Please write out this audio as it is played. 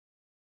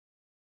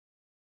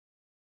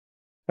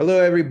Hello,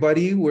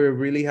 everybody. We're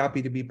really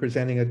happy to be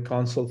presenting at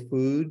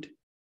CONSOLFOOD,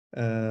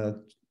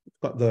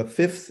 the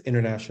fifth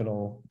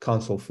International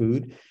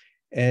CONSOLFOOD.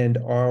 And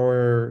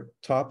our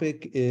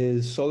topic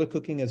is solar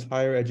cooking as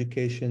higher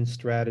education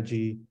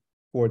strategy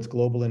towards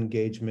global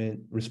engagement,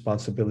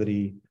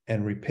 responsibility,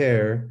 and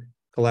repair,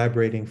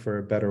 collaborating for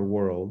a better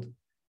world.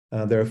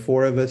 There are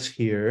four of us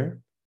here,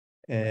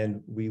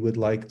 and we would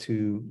like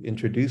to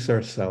introduce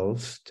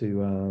ourselves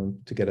to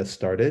get us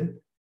started.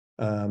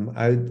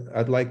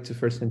 I'd like to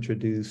first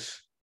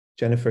introduce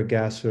Jennifer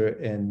Gasser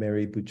and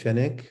Mary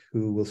Buchenik,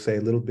 who will say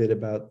a little bit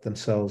about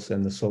themselves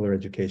and the Solar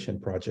Education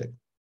Project.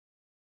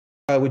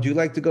 Would you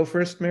like to go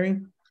first,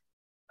 Mary?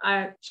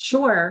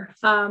 Sure.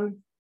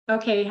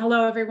 Okay,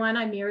 hello everyone,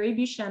 I'm Mary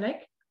Buchenik.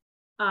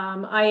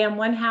 I am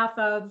one half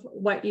of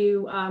what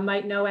you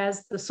might know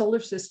as the Solar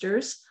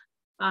Sisters.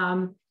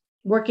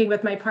 Working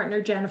with my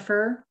partner,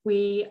 Jennifer,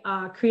 we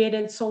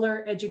created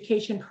Solar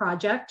Education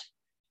Project,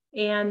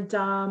 and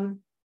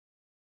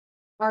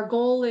our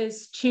goal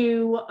is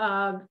to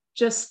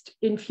just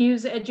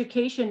infuse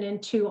education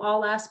into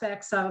all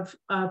aspects of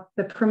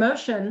the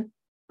promotion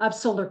of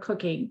solar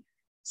cooking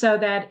so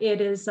that it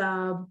is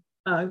a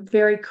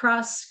very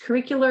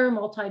cross-curricular,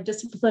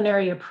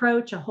 multidisciplinary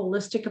approach, a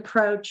holistic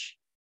approach,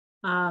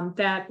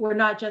 that we're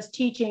not just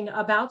teaching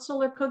about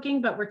solar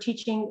cooking, but we're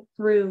teaching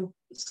through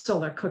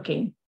solar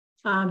cooking.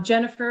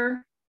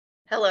 Jennifer?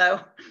 Hello.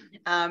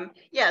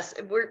 Yes,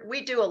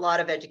 we do a lot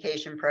of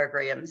education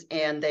programs,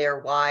 and they are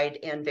wide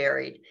and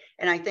varied.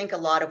 And I think a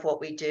lot of what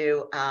we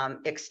do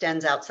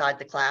extends outside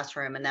the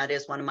classroom, and that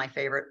is one of my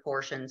favorite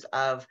portions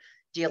of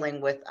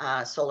dealing with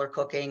solar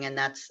cooking. And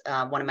that's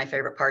one of my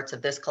favorite parts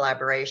of this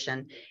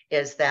collaboration,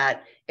 is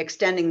that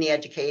extending the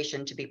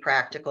education to be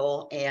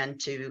practical and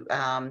to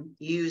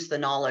use the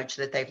knowledge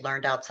that they've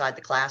learned outside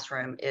the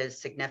classroom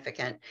is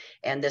significant.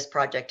 And this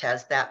project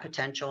has that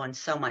potential and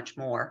so much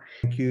more.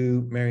 Thank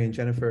you, Mary and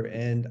Jennifer.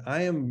 And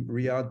I am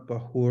Riad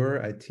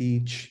Bahur. I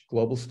teach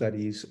global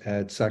studies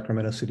at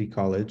Sacramento City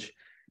College.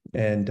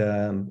 And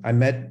I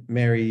met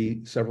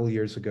Mary several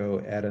years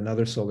ago at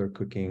another solar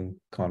cooking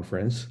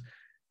conference.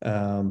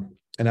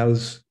 And I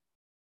was,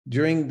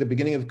 during the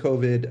beginning of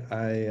COVID,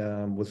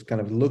 I was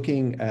kind of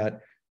looking at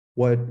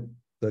what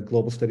the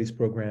Global Studies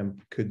program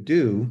could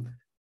do,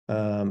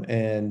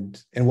 and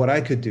what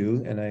I could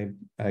do. And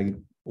I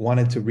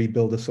wanted to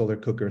rebuild a solar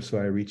cooker, so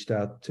I reached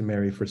out to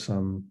Mary for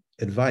some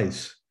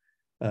advice.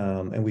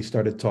 And we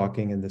started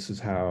talking, and this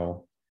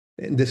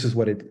is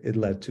what it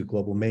led to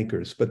Global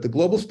Makers. But the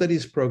Global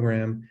Studies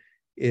program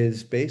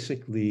is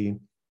basically,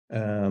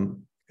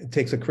 it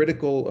takes a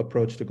critical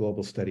approach to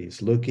global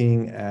studies,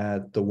 looking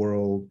at the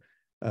world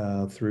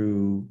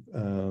through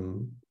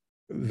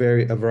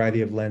a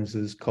variety of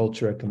lenses: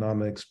 culture,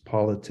 economics,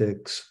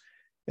 politics,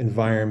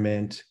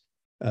 environment,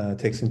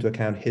 takes into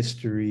account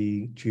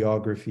history,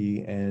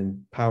 geography, and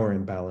power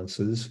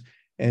imbalances.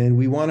 And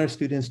we want our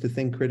students to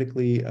think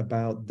critically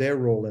about their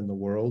role in the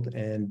world,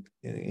 and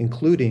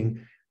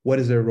including what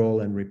is their role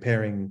in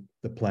repairing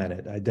the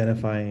planet,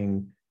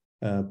 identifying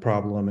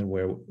problems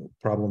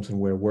and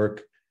where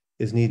work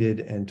is needed,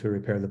 and to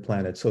repair the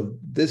planet. So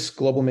this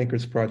Global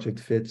Makers project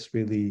fits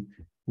really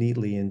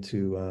neatly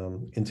into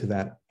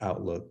that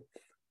outlook.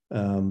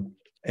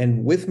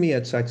 And with me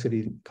at Sac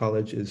City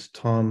College is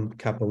Tom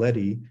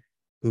Capoletti,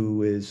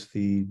 who is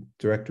the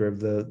director of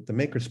the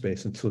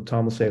Makerspace. And so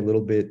Tom will say a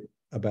little bit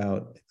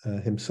about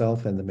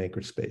himself and the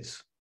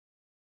Makerspace.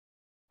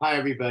 Hi,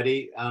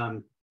 everybody.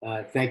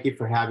 Thank you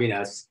for having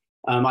us.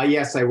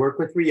 Yes, I work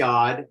with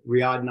Riad.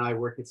 Riad and I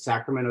work at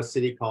Sacramento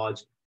City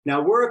College. Now,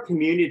 we're a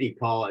community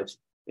college,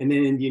 and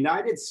then in the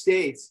United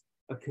States,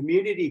 a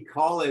community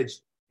college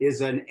is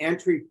an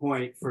entry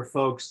point for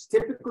folks,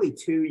 typically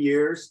 2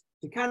 years,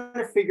 to kind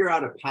of figure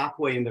out a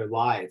pathway in their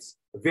lives.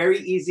 A very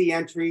easy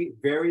entry,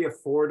 very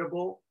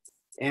affordable.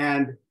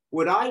 And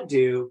what I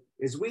do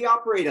is we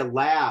operate a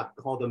lab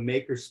called a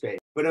Makerspace.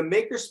 But a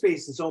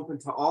Makerspace is open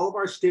to all of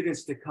our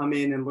students to come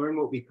in and learn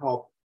what we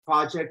call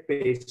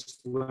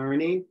project-based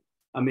learning.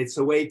 It's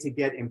a way to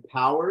get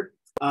empowered.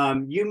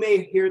 You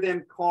may hear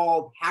them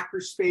called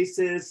hacker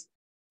spaces,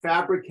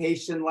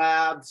 fabrication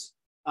labs,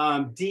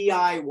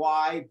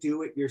 DIY,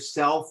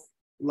 do-it-yourself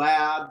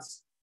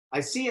labs.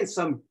 I see in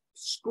some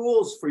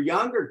schools for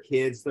younger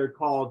kids, they're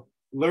called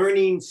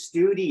learning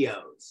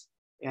studios.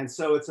 And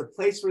so it's a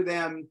place for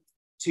them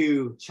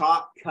to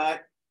chop,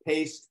 cut,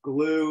 paste,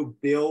 glue,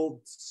 build,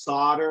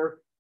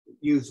 solder,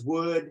 use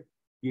wood,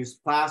 use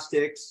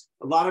plastics.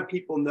 A lot of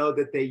people know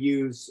that they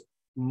use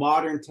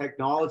modern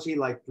technology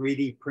like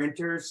 3D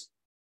printers,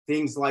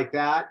 things like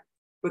that.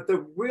 But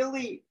the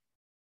really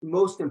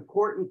most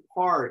important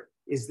part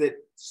is that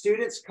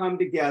students come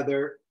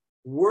together,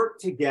 work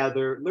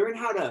together, learn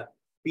how to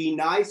be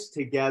nice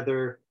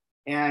together,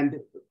 and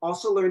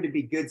also learn to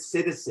be good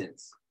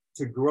citizens,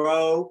 to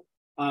grow,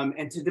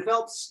 and to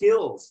develop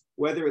skills,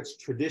 whether it's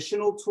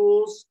traditional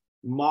tools,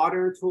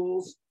 modern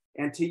tools,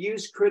 and to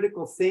use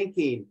critical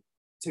thinking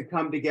to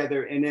come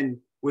together. And then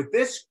with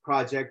this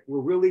project, we're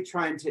really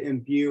trying to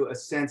imbue a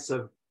sense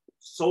of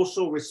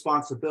social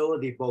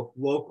responsibility, both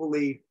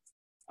locally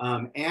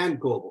and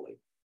globally.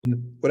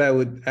 What I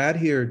would add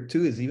here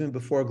too is even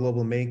before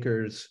Global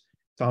Makers,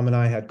 Tom and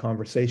I had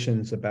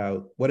conversations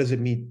about what does it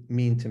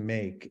mean to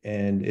make,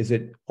 and is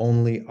it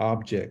only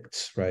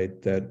objects,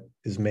 right, that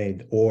is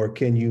made, or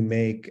can you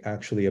make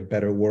actually a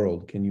better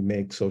world? Can you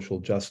make social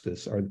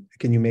justice, or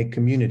can you make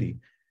community?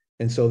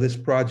 And so this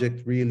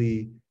project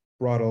really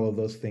brought all of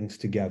those things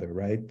together,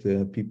 right?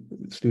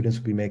 Students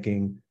will be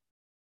making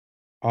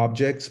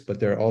objects, but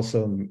they're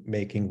also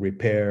making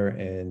repair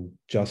and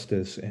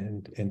justice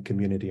and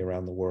community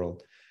around the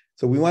world.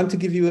 So we wanted to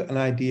give you an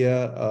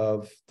idea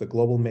of the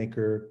Global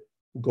Maker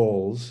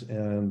goals.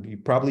 And you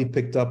probably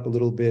picked up a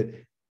little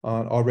bit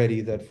on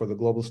already that for the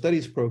Global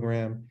Studies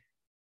program,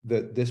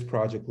 that this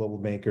project, Global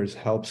Makers,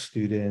 helps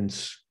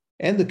students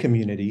and the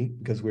community,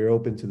 because we're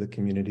open to the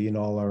community and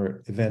all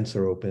our events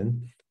are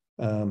open,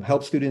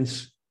 help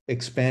students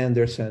expand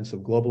their sense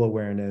of global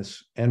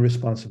awareness and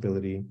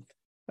responsibility,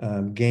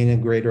 gain a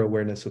greater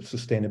awareness of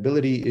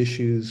sustainability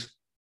issues,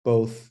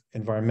 both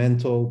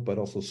environmental, but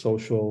also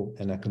social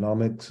and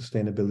economic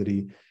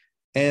sustainability,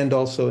 and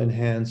also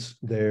enhance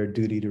their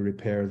duty to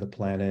repair the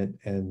planet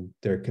and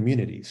their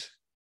communities.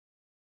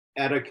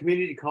 At a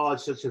community college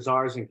such as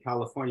ours in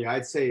California,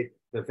 I'd say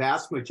the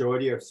vast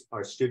majority of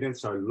our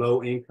students are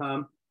low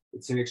income.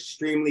 It's an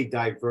extremely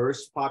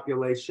diverse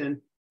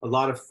population, a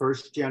lot of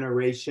first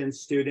generation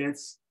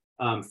students,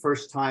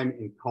 first time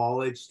in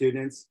college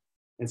students.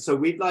 And so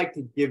we'd like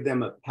to give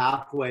them a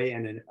pathway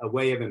and a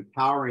way of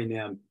empowering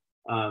them.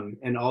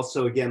 And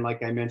also, again,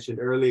 like I mentioned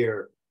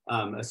earlier,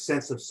 a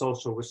sense of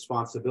social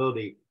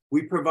responsibility.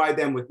 We provide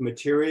them with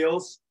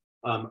materials,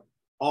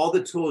 all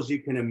the tools you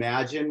can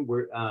imagine.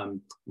 We're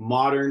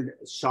modern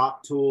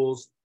shop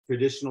tools,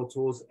 traditional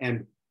tools,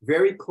 and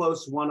very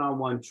close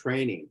one-on-one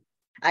training.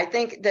 I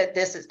think that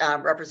this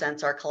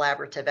represents our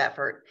collaborative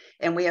effort,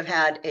 and we have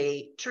had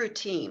a true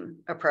team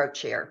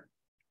approach here.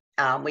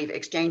 We've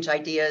exchanged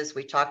ideas,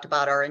 we talked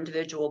about our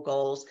individual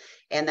goals,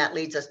 and that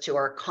leads us to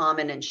our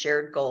common and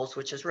shared goals,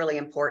 which is really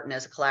important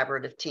as a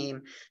collaborative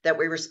team, that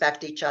we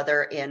respect each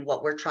other in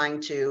what we're trying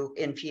to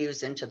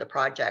infuse into the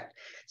project.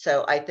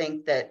 So I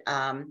think that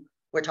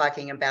we're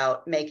talking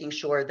about making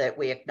sure that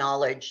we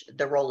acknowledge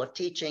the role of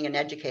teaching and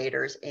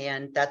educators,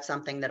 and that's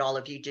something that all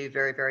of you do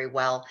very, very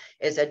well,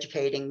 is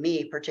educating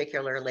me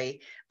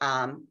particularly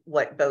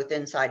what both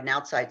inside and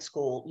outside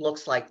school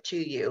looks like to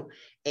you.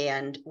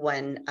 And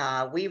when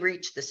we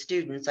reach the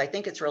students, I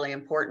think it's really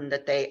important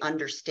that they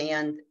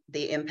understand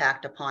the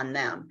impact upon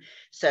them.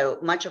 So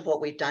much of what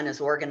we've done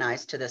is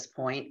organized to this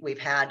point. We've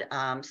had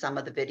some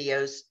of the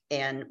videos,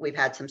 and we've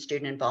had some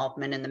student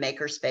involvement in the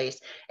makerspace,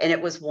 and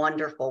it was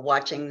wonderful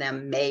watching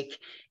them make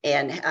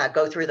and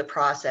go through the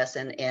process.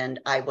 And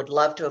I would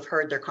love to have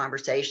heard their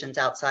conversations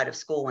outside of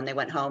school when they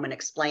went home and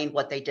explained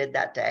what they did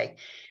that day.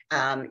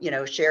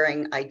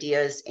 Sharing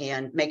ideas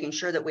and making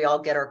sure that we all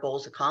get our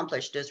goals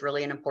accomplished is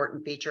really an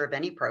important feature of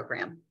any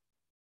program.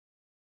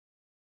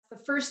 The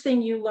first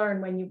thing you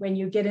learn when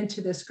you get into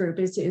this group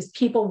is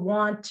people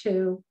want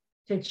to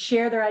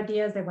share their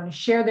ideas, they want to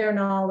share their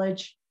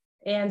knowledge.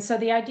 And so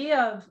the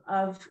idea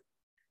of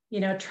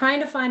trying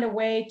to find a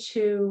way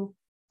to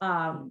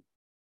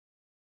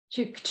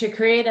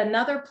create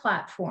another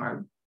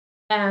platform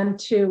and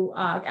to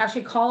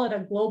actually call it a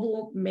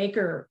global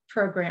maker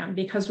program,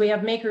 because we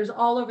have makers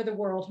all over the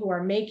world who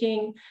are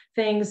making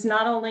things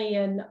not only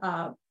in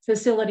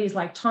facilities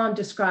like Tom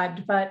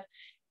described, but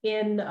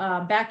in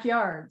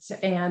backyards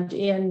and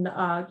in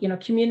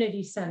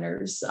community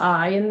centers,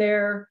 in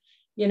their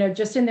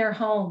just in their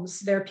homes.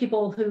 There are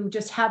people who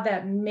just have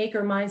that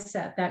maker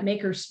mindset, that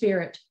maker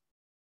spirit.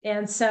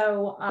 And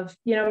so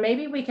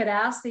maybe we could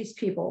ask these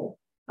people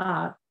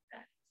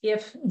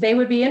if they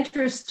would be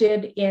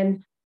interested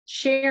in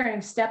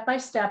sharing step by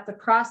step the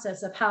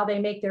process of how they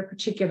make their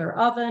particular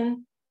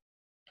oven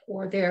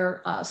or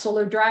their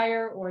solar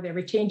dryer or their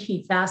retained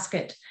heat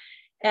basket.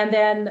 And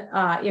then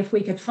if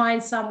we could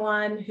find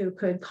someone who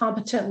could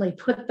competently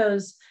put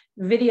those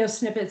video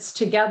snippets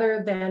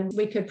together, then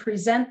we could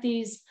present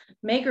these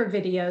maker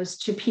videos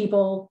to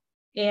people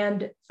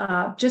and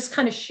just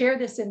kind of share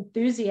this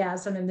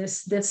enthusiasm and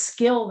this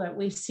skill that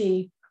we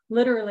see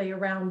literally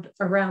around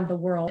the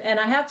world. And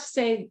I have to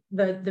say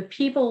the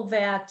people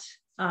that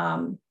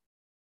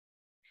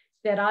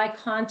I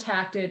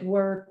contacted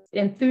were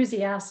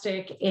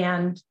enthusiastic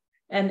and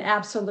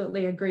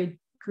absolutely agreed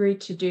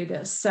to do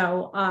this.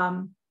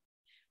 So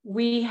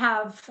we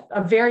have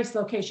various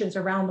locations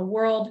around the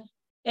world.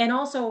 And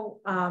also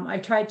I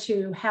tried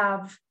to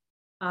have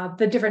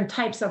the different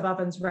types of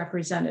ovens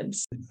represented.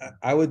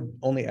 I would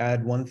only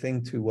add one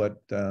thing to what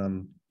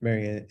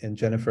Mary and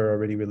Jennifer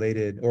already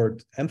related, or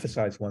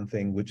emphasize one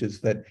thing, which is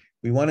that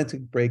we wanted to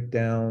break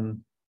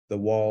down the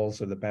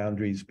walls or the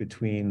boundaries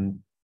between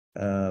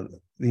the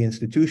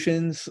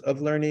institutions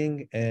of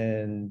learning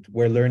and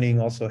where learning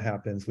also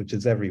happens, which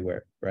is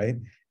everywhere, right?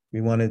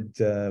 We wanted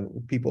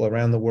people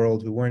around the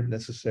world who weren't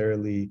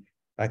necessarily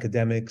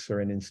academics or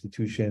in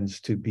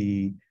institutions to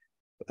be,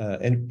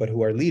 but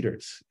who are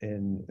leaders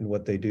in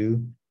what they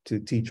do, to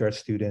teach our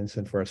students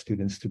and for our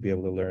students to be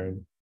able to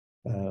learn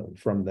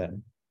from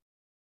them.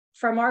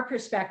 from our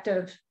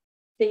perspective,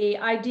 the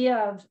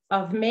idea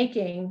of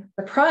making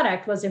the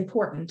product was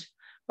important,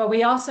 but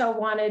we also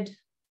wanted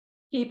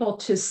people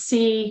to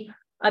see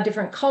a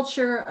different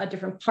culture, a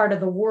different part of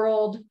the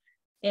world,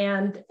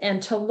 and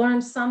to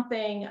learn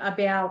something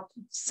about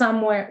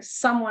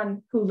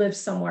someone who lives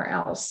somewhere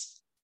else.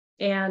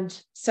 And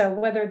so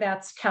whether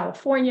that's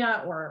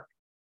California or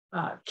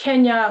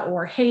Kenya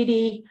or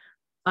Haiti,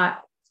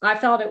 I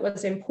felt it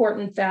was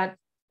important that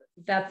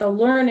the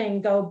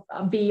learning go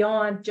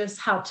beyond just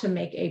how to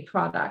make a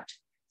product,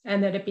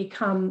 and that it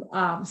become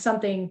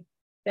something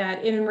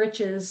that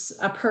enriches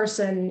a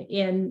person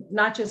in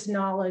not just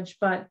knowledge,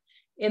 but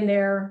in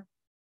their,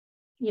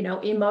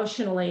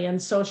 emotionally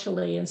and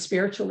socially and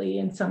spiritually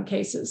in some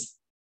cases.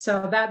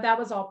 So that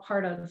was all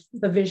part of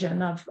the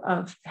vision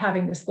of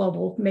having this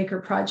global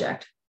maker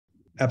project.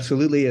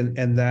 Absolutely.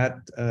 And that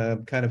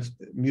kind of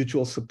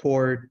mutual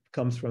support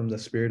comes from the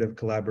spirit of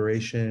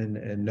collaboration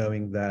and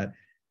knowing that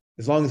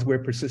as long as we're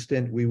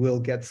persistent, we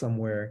will get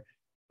somewhere.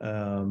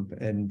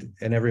 And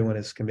everyone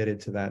is committed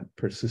to that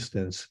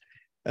persistence.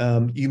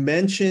 You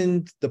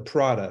mentioned the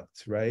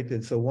product, right?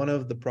 And so one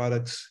of the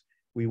products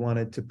we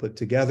wanted to put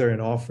together and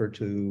offer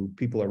to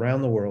people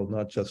around the world,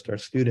 not just our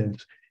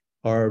students,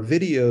 are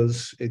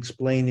videos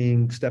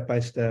explaining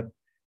step-by-step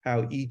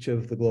how each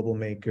of the global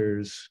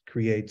makers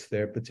creates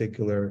their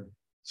particular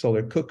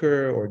solar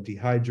cooker or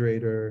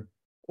dehydrator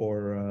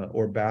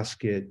or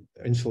basket,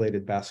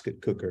 insulated basket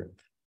cooker.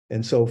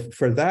 And so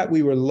for that,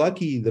 we were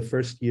lucky the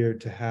first year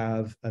to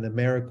have an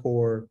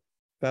AmeriCorps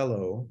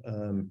fellow.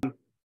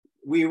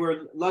 We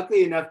were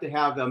lucky enough to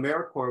have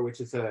AmeriCorps, which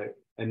is a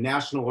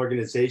national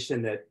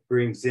organization that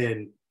brings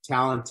in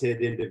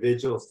talented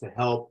individuals to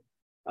help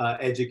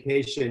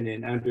education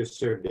in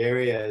underserved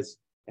areas.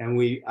 And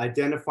we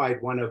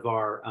identified one of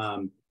our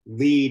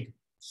lead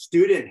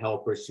student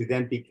helpers who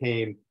then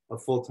became a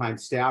full-time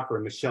staffer,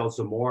 Michelle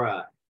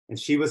Zamora. And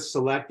she was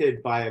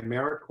selected by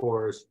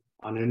AmeriCorps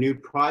on a new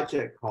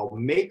project called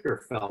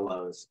Maker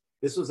Fellows.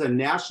 This was a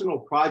national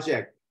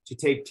project to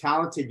take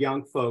talented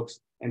young folks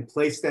and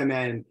place them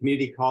in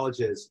community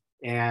colleges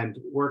and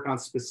work on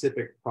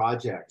specific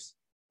projects.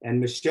 And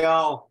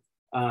Michelle,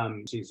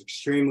 she's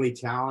extremely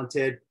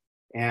talented,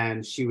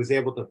 and she was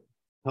able to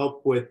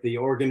help with the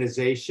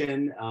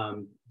organization,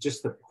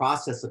 just the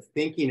process of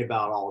thinking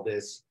about all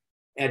this,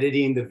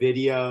 editing the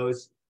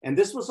videos. And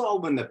this was all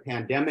when the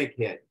pandemic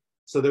hit.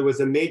 So there was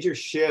a major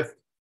shift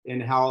in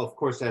how, of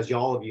course, as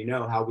all of you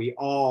know, how we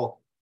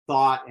all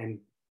thought and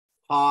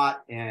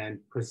taught and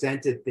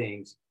presented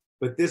things.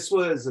 But this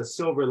was a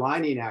silver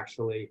lining,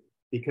 actually,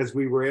 because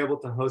we were able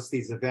to host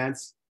these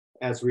events,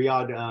 as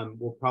Riad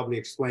will probably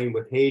explain,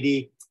 with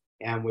Haiti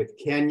and with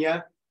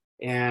Kenya.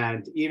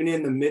 And even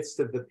in the midst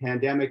of the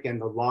pandemic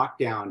and the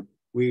lockdown,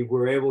 we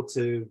were able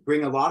to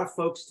bring a lot of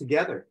folks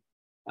together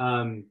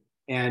and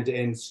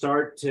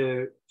start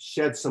to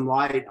shed some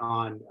light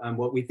on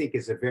what we think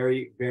is a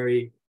very,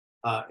 very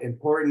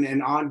important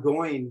and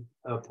ongoing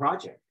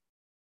project.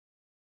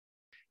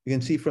 You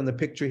can see from the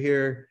picture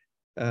here,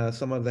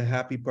 some of the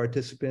happy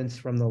participants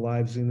from the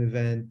live Zoom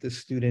event. This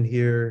student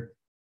here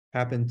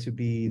happened to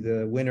be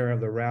the winner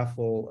of the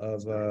raffle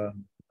of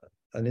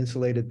an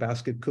insulated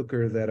basket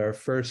cooker that our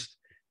first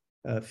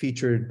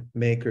featured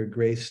maker,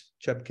 Grace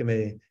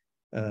Chepkeme,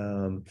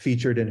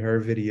 featured in her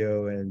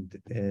video,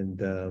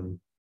 and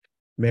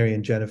Mary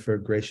and Jennifer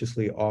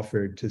graciously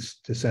offered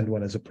to send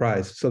one as a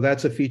prize. So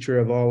that's a feature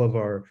of all of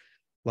our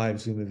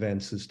live Zoom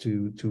events, is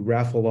to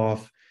raffle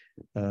off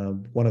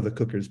one of the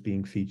cookers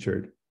being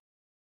featured.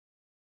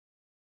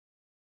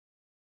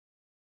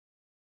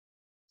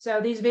 So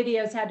these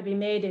videos had to be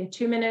made in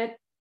 2-minute,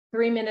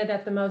 3-minute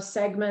at the most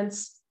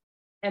segments,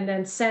 and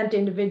then sent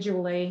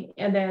individually,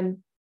 and then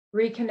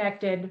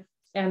reconnected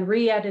and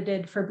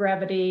re-edited for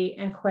brevity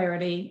and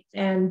clarity.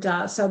 And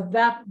so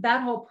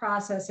that whole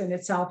process in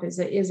itself is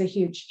a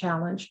huge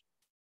challenge.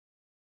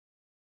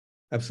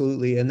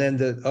 Absolutely. And then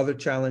the other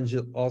challenge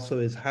also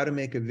is how to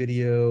make a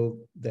video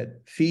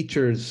that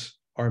features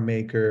our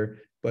maker,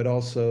 but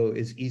also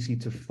is easy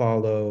to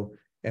follow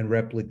and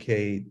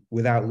replicate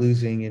without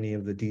losing any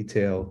of the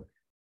detail.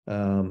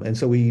 And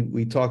so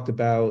we talked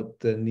about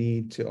the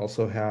need to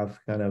also have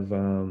kind of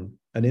an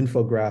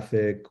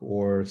infographic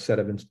or set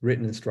of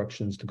written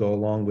instructions to go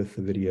along with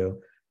the video.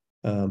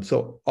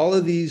 So all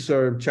of these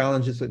are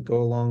challenges that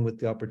go along with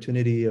the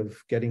opportunity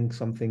of getting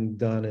something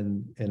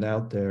done and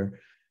out there.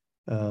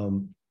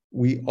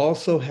 We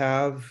also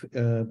have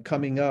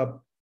coming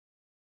up,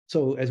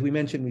 so as we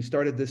mentioned, we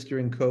started this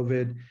during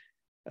COVID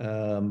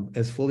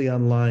as fully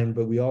online,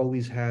 but we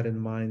always had in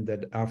mind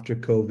that after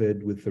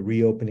COVID, with the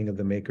reopening of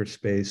the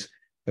makerspace,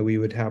 that we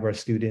would have our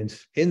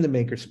students in the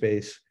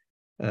makerspace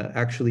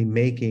actually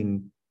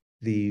making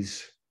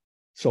these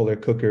solar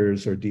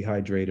cookers or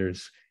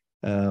dehydrators,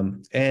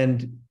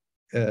 and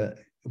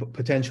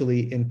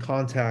potentially in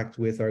contact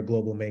with our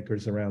global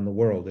makers around the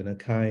world in a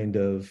kind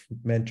of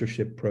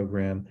mentorship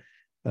program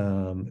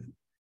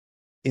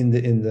in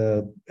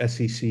the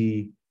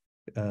SEC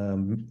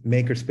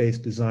Makerspace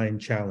Design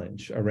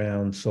Challenge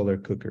around solar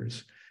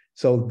cookers.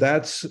 So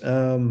that's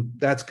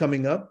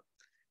coming up.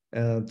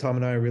 Tom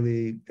and I are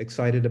really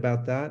excited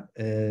about that.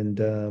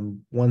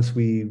 And once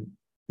we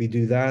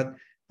do that,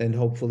 then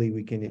hopefully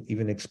we can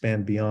even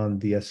expand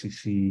beyond the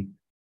SCC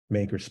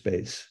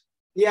makerspace.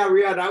 Yeah,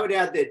 Riad, I would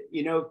add that,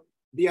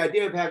 the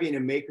idea of having a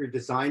maker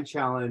design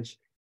challenge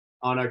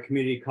on our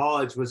community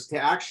college was to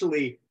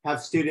actually have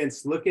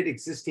students look at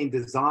existing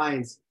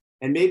designs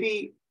and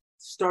maybe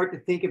start to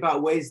think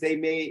about ways they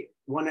may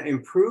want to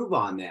improve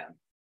on them.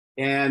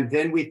 And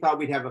then we thought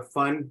we'd have a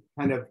fun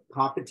kind of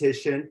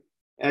competition.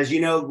 As you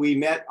know, we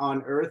met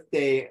on Earth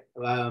Day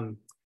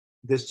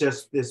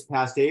this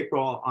past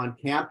April on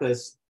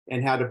campus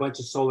and had a bunch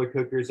of solar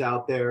cookers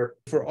out there.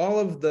 For all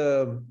of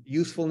the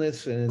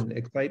usefulness and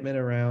excitement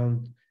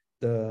around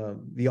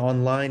the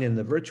online and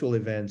the virtual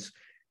events,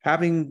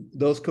 having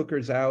those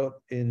cookers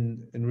out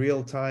in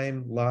real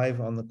time, live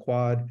on the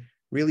quad,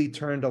 really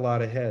turned a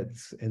lot of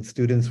heads. And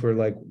students were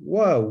like,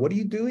 whoa, what are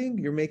you doing?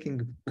 You're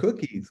making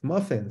cookies,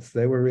 muffins.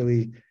 They were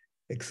really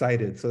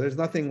excited. So there's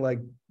nothing like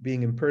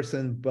being in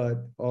person,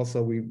 but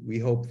also we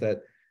hope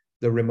that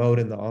the remote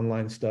and the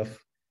online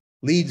stuff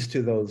leads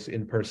to those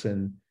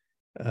in-person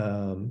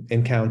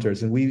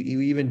encounters. And we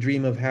even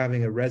dream of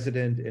having a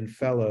resident and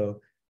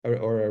fellow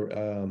or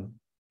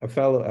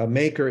a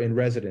maker in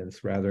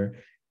residence, rather.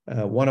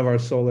 One of our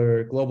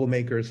solar global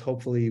makers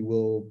hopefully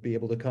will be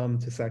able to come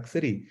to Sac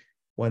City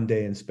one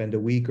day and spend a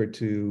week or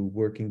two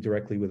working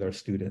directly with our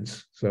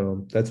students.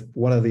 So that's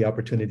one of the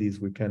opportunities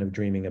we're kind of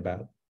dreaming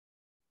about.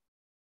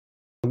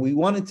 We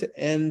wanted to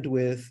end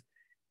with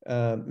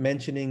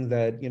mentioning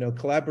that,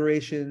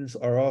 collaborations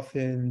are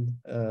often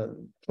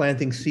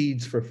planting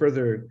seeds for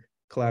further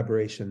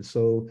collaboration.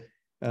 So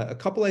a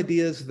couple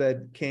ideas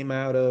that came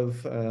out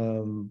of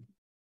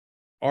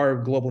our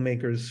Global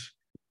Makers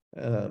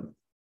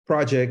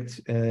project,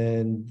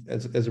 and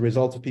as a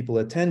result of people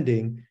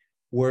attending,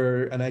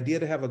 were an idea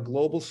to have a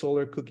global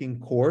solar cooking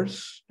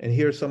course. And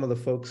here are some of the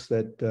folks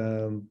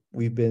that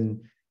we've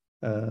been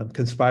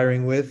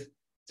conspiring with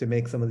to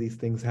make some of these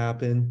things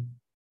happen.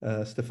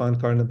 Stefan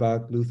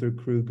Karnebach, Luther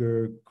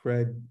Kruger,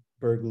 Craig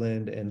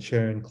Berglund, and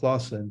Sharon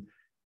Clausen.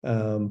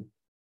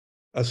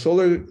 A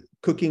solar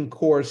cooking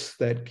course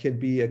that could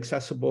be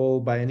accessible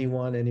by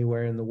anyone,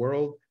 anywhere in the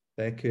world,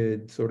 that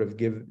could sort of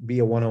be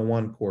a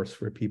one-on-one course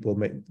for people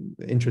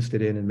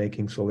interested in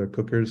making solar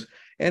cookers.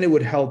 And it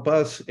would help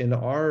us in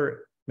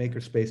our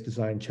Makerspace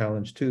Design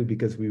Challenge too,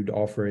 because we would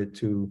offer it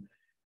to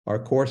our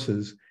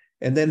courses.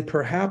 And then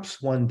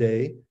perhaps one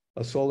day,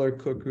 a solar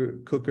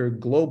cooker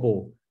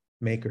global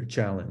maker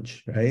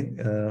challenge, right?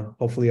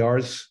 Hopefully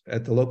ours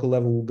at the local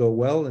level will go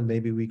well, and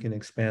maybe we can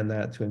expand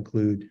that to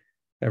include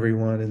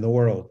everyone in the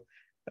world.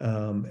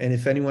 And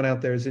if anyone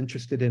out there is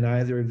interested in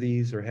either of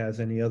these or has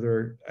any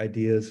other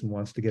ideas and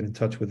wants to get in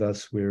touch with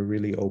us, we're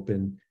really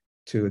open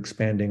to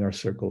expanding our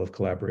circle of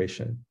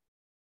collaboration.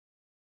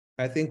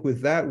 I think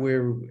with that,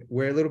 we're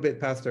a little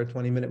bit past our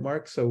 20-minute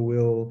mark, so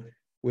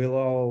we'll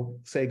all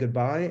say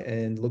goodbye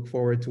and look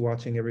forward to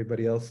watching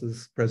everybody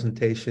else's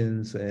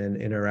presentations and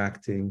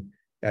interacting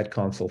at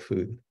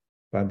CONSOLFOOD.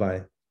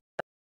 Bye-bye.